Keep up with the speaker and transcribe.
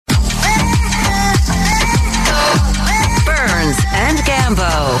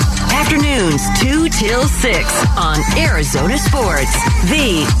Afternoons 2 till 6 on Arizona Sports,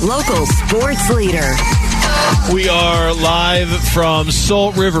 the local sports leader. We are live from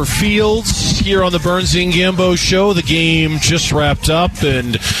Salt River Fields here on the Burns and Gambo Show. The game just wrapped up,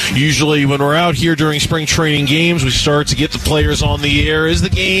 and usually when we're out here during spring training games, we start to get the players on the air as the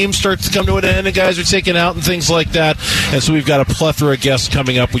game starts to come to an end and guys are taken out and things like that. And so we've got a plethora of guests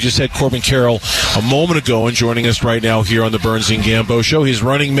coming up. We just had Corbin Carroll a moment ago and joining us right now here on the Burns and Gambo Show. His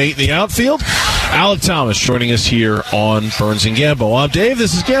running mate in the outfield, Alec Thomas, joining us here on Burns and Gambo. I'm Dave.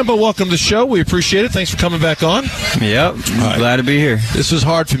 This is Gambo. Welcome to the show. We appreciate it. Thanks for coming back on. Yep. Glad to be here. This was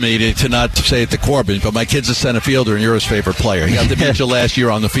hard for me to not say it to Corbin, but my kid's a center fielder and you're his favorite player. He got to meet you last year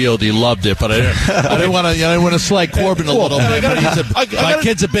on the field. He loved it, but I didn't want to slight Corbin a little bit. My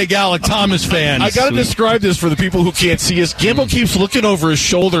kid's a big Alec Thomas fan. I got to describe this for the people who can't see us. Gambo keeps looking over his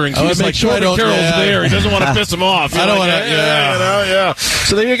shoulder and keeps like Corbin Carroll's there. He doesn't want to piss him off. I don't want to. Yeah.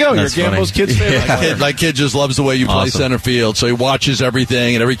 So there you go. That's You're Gambo's kid's favorite player. My kid just loves the way you play center field, so he watches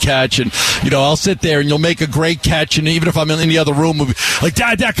everything and every catch. And I'll sit there and you'll make a great catch, and even if I'm in the other room, we'll be like,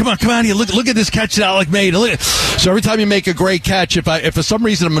 Dad, come on here, look at this catch that Alec made. So every time you make a great catch, if for some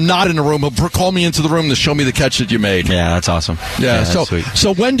reason I'm not in the room, he'll call me into the room to show me the catch that you made. Yeah, that's awesome. Yeah, that's sweet.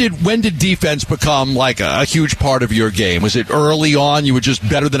 So when did defense become like a huge part of your game? Was it early on? You were just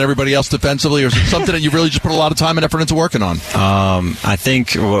better than everybody else defensively, or is it something that you really just put a lot of time and effort into working on? I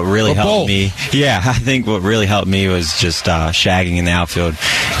think what really helped me. Yeah, I think what really helped me was just shagging in the outfield.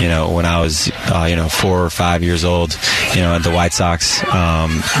 When I was 4 or 5 years old, at the White Sox,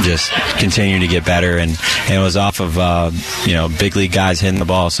 just continuing to get better, and it was off of big league guys hitting the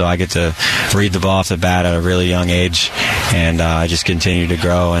ball, so I get to read the ball off the bat at a really young age, and I just continued to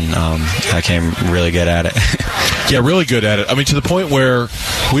grow, and I came really good at it. Yeah, really good at it. I mean, to the point where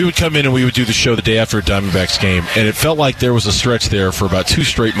we would come in and we would do the show the day after a Diamondbacks game, and it felt like there was a stretch there for about 2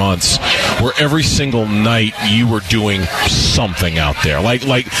 straight months where every single night you were doing something out there. Like,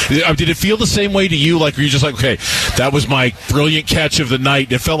 did it feel the same way to you? Like, were you just like, okay, that was my brilliant catch of the night,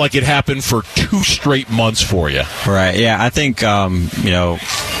 and it felt like it happened for 2 straight months for you? Right, yeah. I think,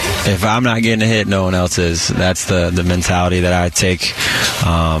 if I'm not getting a hit, no one else is. That's the mentality that I take.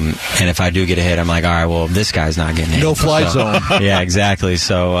 And if I do get a hit, I'm like, all right, well, this guy's not getting a hit. No fly zone. Yeah, exactly.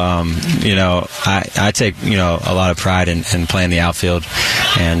 So, I take, a lot of pride in playing the outfield.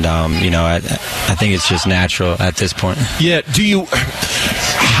 And, I think it's just natural at this point. Yeah.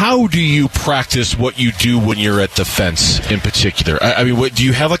 How do you practice what you do when you're at the fence in particular? I mean, do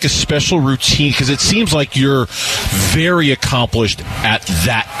you have like a special routine? Because it seems like you're very accomplished at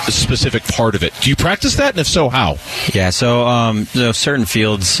that specific part of it. Do you practice that? And if so, how? Yeah, so certain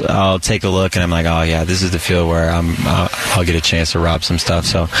fields I'll take a look and I'm like, oh yeah, this is the field where I'll get a chance to rob some stuff.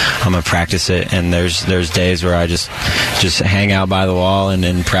 So I'm gonna practice it. And there's days where I just hang out by the wall and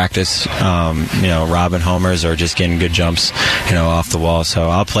then practice, robbing homers or just getting good jumps, off the wall. So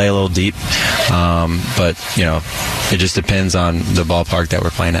I'll play a little deep, but it just depends on the ballpark that we're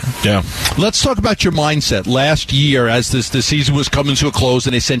playing at. Yeah. Let's talk about your mindset. Last year, as the season was coming to a close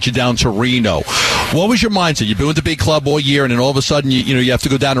and they sent you down to Reno, what was your mindset? You've been with the big club all year, and then all of a sudden you have to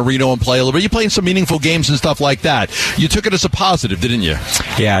go down to Reno and play a little bit. You're playing some meaningful games and stuff like that. You took it as a positive, didn't you?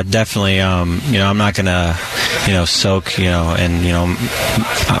 Yeah, definitely. I'm not gonna soak, and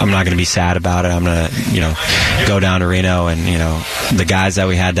I'm not gonna be sad about it. I'm gonna go down to Reno, and the guys that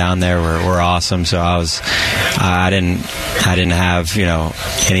we had down there were awesome. So I didn't have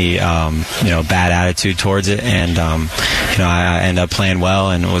any bad attitude towards it, and I ended up playing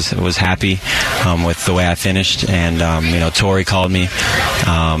well and was happy with the way I finished. And Torrey called me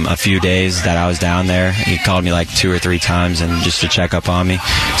a few days that I was down there. He called me like 2 or 3 times and just to check up on me.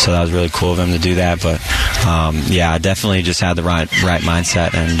 So that was really cool of him to do that. But I definitely just had the right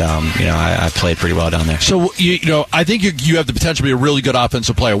mindset, and I played pretty well down there. So I think you have the potential to be a really good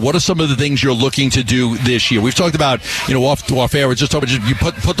offensive player. What are some of the things you're looking to do this year? We've talked about off air. We're just talking about you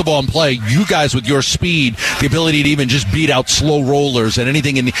put the ball in play. You guys with your speed, the ability to even just beat out slow rollers and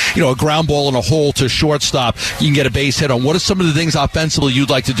anything in a ground ball in a hole to shortstop, you can get a base hit on. What are some of the things offensively you'd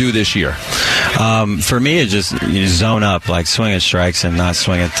like to do this year? For me, it's just zone up, like swing at strikes and not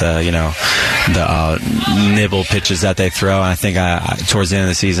swing at the nibble pitches that they throw. And I think towards the end of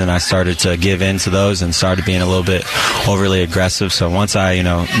the season, I started to give in to those and started being a little bit overly aggressive. So once I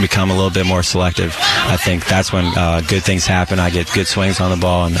become a little bit more selective, I think that's when good things happen. I get good swings on the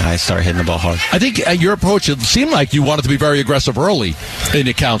ball and I start hitting the ball hard. I think your approach, it seemed like you wanted to be very aggressive early in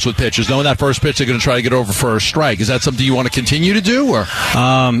accounts with pitchers, knowing that first pitch they're going to try to get over for a strike. Is that something you want to continue to do, or?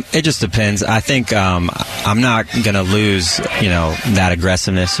 It just depends. I think I'm not going to lose, that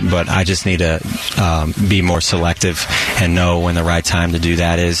aggressiveness, but I just need to be more selective and know when the right time to do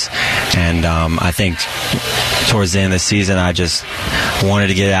that is. And I think towards the end of the season, I just wanted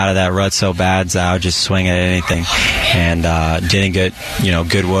to get out of that rut so bad that I would just swing at anything, and didn't get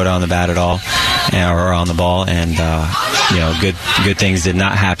good wood on the bat at all, or on the ball, and good things did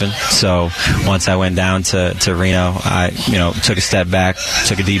not happen. So once I went down to Reno, I took a step back,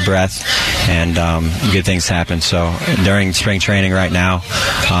 took a deep breath, and good things happened. So during spring training right now,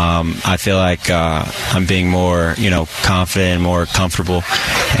 I feel like I'm being more confident and more comfortable,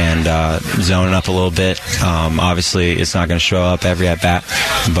 and zoning up a little bit. Obviously it's not going to show up every at bat,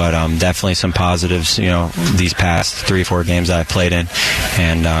 but definitely some positives these past 3-4 games that I played in,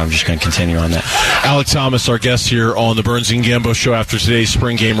 and I'm just going to continue on that. Alec Thomas, our guest here on the Burns and Gambo show after today's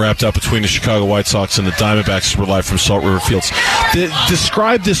spring game wrapped up between the Chicago White Sox and the Diamondbacks. We're live from Salt River Fields.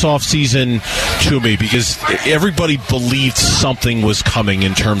 Describe this offseason to me, because everybody believed something was coming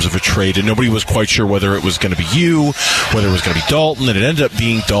in terms of a trade, and nobody was quite sure whether it was going to be you, whether it was going to be Dalton, and it ended up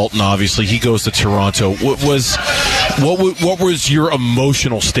being Dalton. Obviously, he goes to Toronto. What was your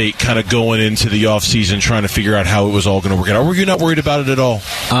emotional state kind of going into the offseason, trying to figure out how it was all going to work out? Were you not worried about it at all?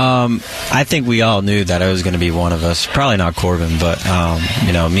 I think we all knew that it was going to be one of us. Probably not Corbin, but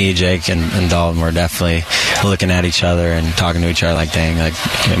me, Jake, and Dalton were definitely looking at each other and talking to each other like, dang, like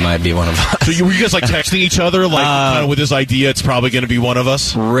it might be one of us. So were you guys like texting each other, like kind of with this idea it's probably going to be one of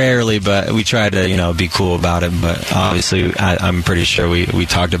us? Rarely, but we tried to be cool about it. But obviously, I'm pretty sure we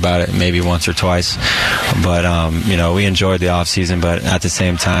talked about it maybe once or twice. But we enjoyed the off season, but at the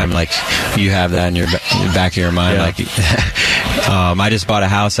same time, like, you have that in your back of your mind, like. I just bought a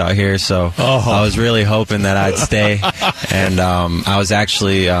house out here, so I was really hoping that I'd stay. And I was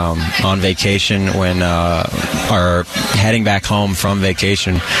actually on vacation or heading back home from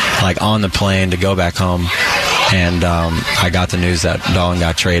vacation, like on the plane to go back home. And I got the news that Dalton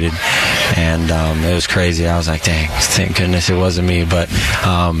got traded, and it was crazy. I was like, dang, thank goodness it wasn't me. But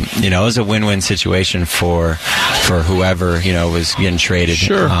it was a win-win situation for whoever was getting traded.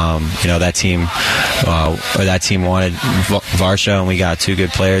 Sure. That team wanted Varsho, and we got 2 good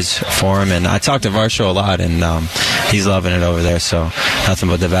players for him. And I talked to Varsho a lot, and he's loving it over there. So nothing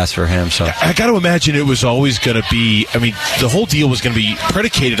but the best for him. So I got to imagine it was always going to be. I mean, the whole deal was going to be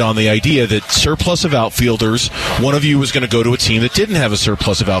predicated on the idea that surplus of outfielders. One of you was going to go to a team that didn't have a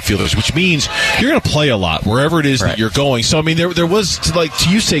surplus of outfielders, which means you're going to play a lot wherever it is that you're going. So, I mean, there was, like, to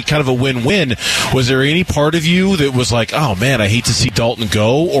you say, kind of a win-win. Was there any part of you that was like, oh, man, I hate to see Dalton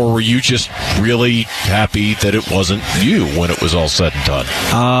go, or were you just really happy that it wasn't you when it was all said and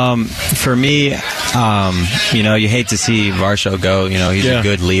done? For me, you hate to see Varsho go. He's a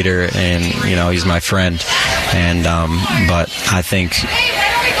good leader, and, he's my friend. And but I think,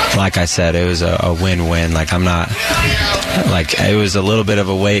 like I said, it was a win-win. Like, I'm not, like, it was a little bit of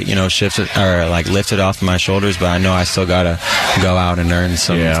a weight, shifted or like lifted off my shoulders, but I know I still got to go out and earn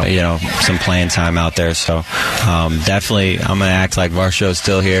some, some playing time out there. So definitely, I'm gonna act like Varsho's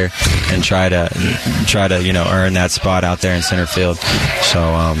still here and try to earn that spot out there in center field. So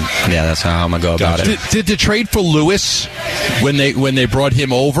that's how I'm gonna go about it. Did the trade for Lewis, when they brought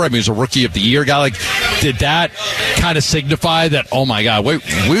him over, I mean, he was a Rookie of the Year guy, like, did that kind of signify that, oh my God,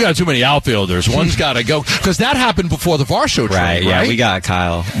 we got too many outfielders, one's got to go? Because that happened before the Varsho trade, right? Yeah, we got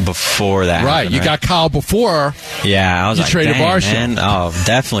Kyle before that. Right, you got Kyle before. Yeah, I was you like, traded Varsho. Man,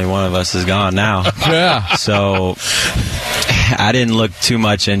 definitely one of us is gone now. Yeah. So I didn't look too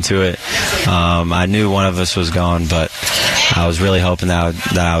much into it. I knew one of us was gone, but I was really hoping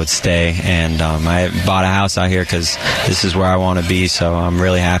that I would stay. And I bought a house out here because this is where I want to be. So I'm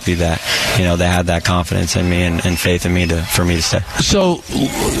really happy that they had that confidence in me and faith in me for me to stay. So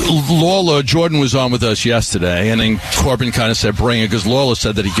Lawler, Jordan was on with us yesterday, and then Corbin kind of said bring it because Lawler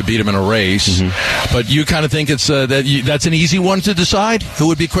said that he could beat him in a race. Mm-hmm. But you kind of think it's that's an easy one to decide who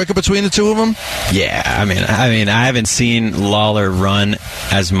would be quicker between the two of them? Yeah, I mean, I haven't seen Lawler run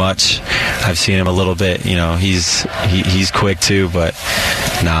as much. I've seen him a little bit. He's quick too, but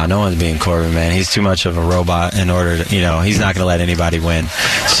no one's beating Corbin, man. He's too much of a robot in order to, he's not going to let anybody win.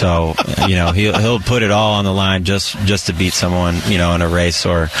 So, he'll put it all on the line just to beat someone, in a race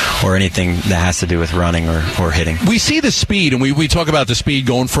or anything that has to do with running or hitting. We see the speed, and we talk about the speed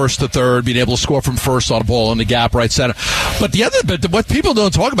going first to third, being able to score from first on a ball in the gap, right center. But what people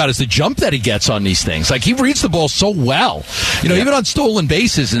don't talk about is the jump that he gets on these things. Like, he reads the ball so well, even on stolen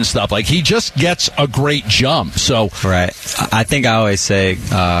bases and stuff. Like, he just gets a great jump. So right. I think I always say,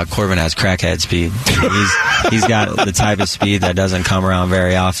 Corbin has crackhead speed. He's got the type of speed that doesn't come around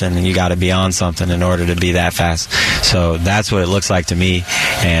very often, and you got to be on something in order to be that fast. So that's what it looks like to me.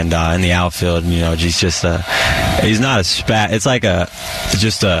 And in the outfield, he's just he's not a spat. It's like a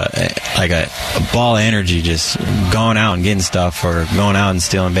ball of energy, just going out and getting stuff, or going out and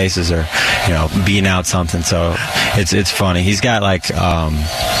stealing bases, or beating out something. So it's funny. He's got like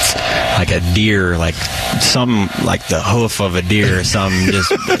a deer, like some like the hoof of a deer or something,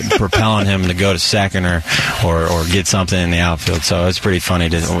 just propelling him to go to second or get something in the outfield. So it's pretty funny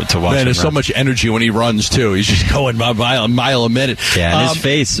to watch. Man, there's so much energy when he runs too. He's just going a mile a minute. Yeah, and his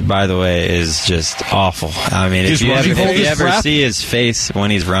face, by the way, is just awful. I mean, if you ever see his face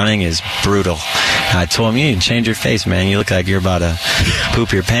when he's running, is brutal. I told him, you need to change your face, man. You look like you're about to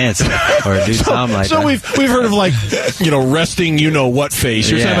poop your pants or do something like that. So we've heard of resting, what face.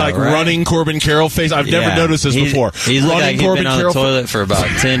 You're talking about running Corbin Carroll face. I've never noticed this before. He's running Corbin Carroll on the toilet for about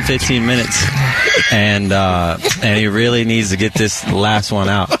 10, 15 minutes, and he really needs to get this last one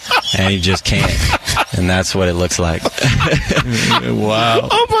out, and he just can't. And that's what it looks like. Wow.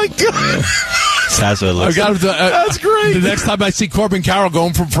 Oh, my God. That's what it looks like. That's great. The next time I see Corbin Carroll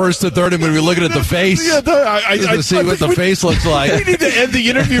going from first to third, I'm going to be looking at the face. Yeah, to see what the face looks like. We need to end the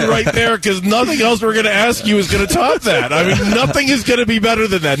interview right there, because nothing else we're going to ask you is going to top that. I mean, nothing is going to be better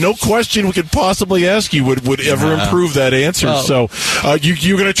than that. No question we could possibly ask you would ever improve that answer. Well, so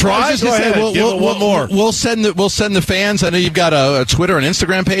you're going to try? Go ahead. One more. We'll send the fans. I know you've got a Twitter and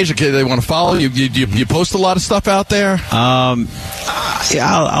Instagram page. Okay, they want to follow you. You post a lot of stuff out there. Yeah,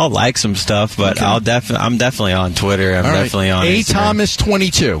 I'll like some stuff, but okay. I'm definitely on Twitter. I'm definitely on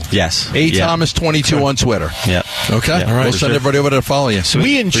Thomas22. Yes. Thomas22 on Twitter. Yeah. Okay. Yep. All right. We'll send everybody over to follow you.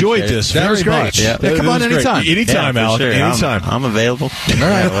 We enjoyed this very much. Yeah. Come on anytime. Anytime, Alec. Sure. Anytime. I'm available. All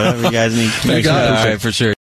right. Whatever you guys need. Thanks. All right, for sure.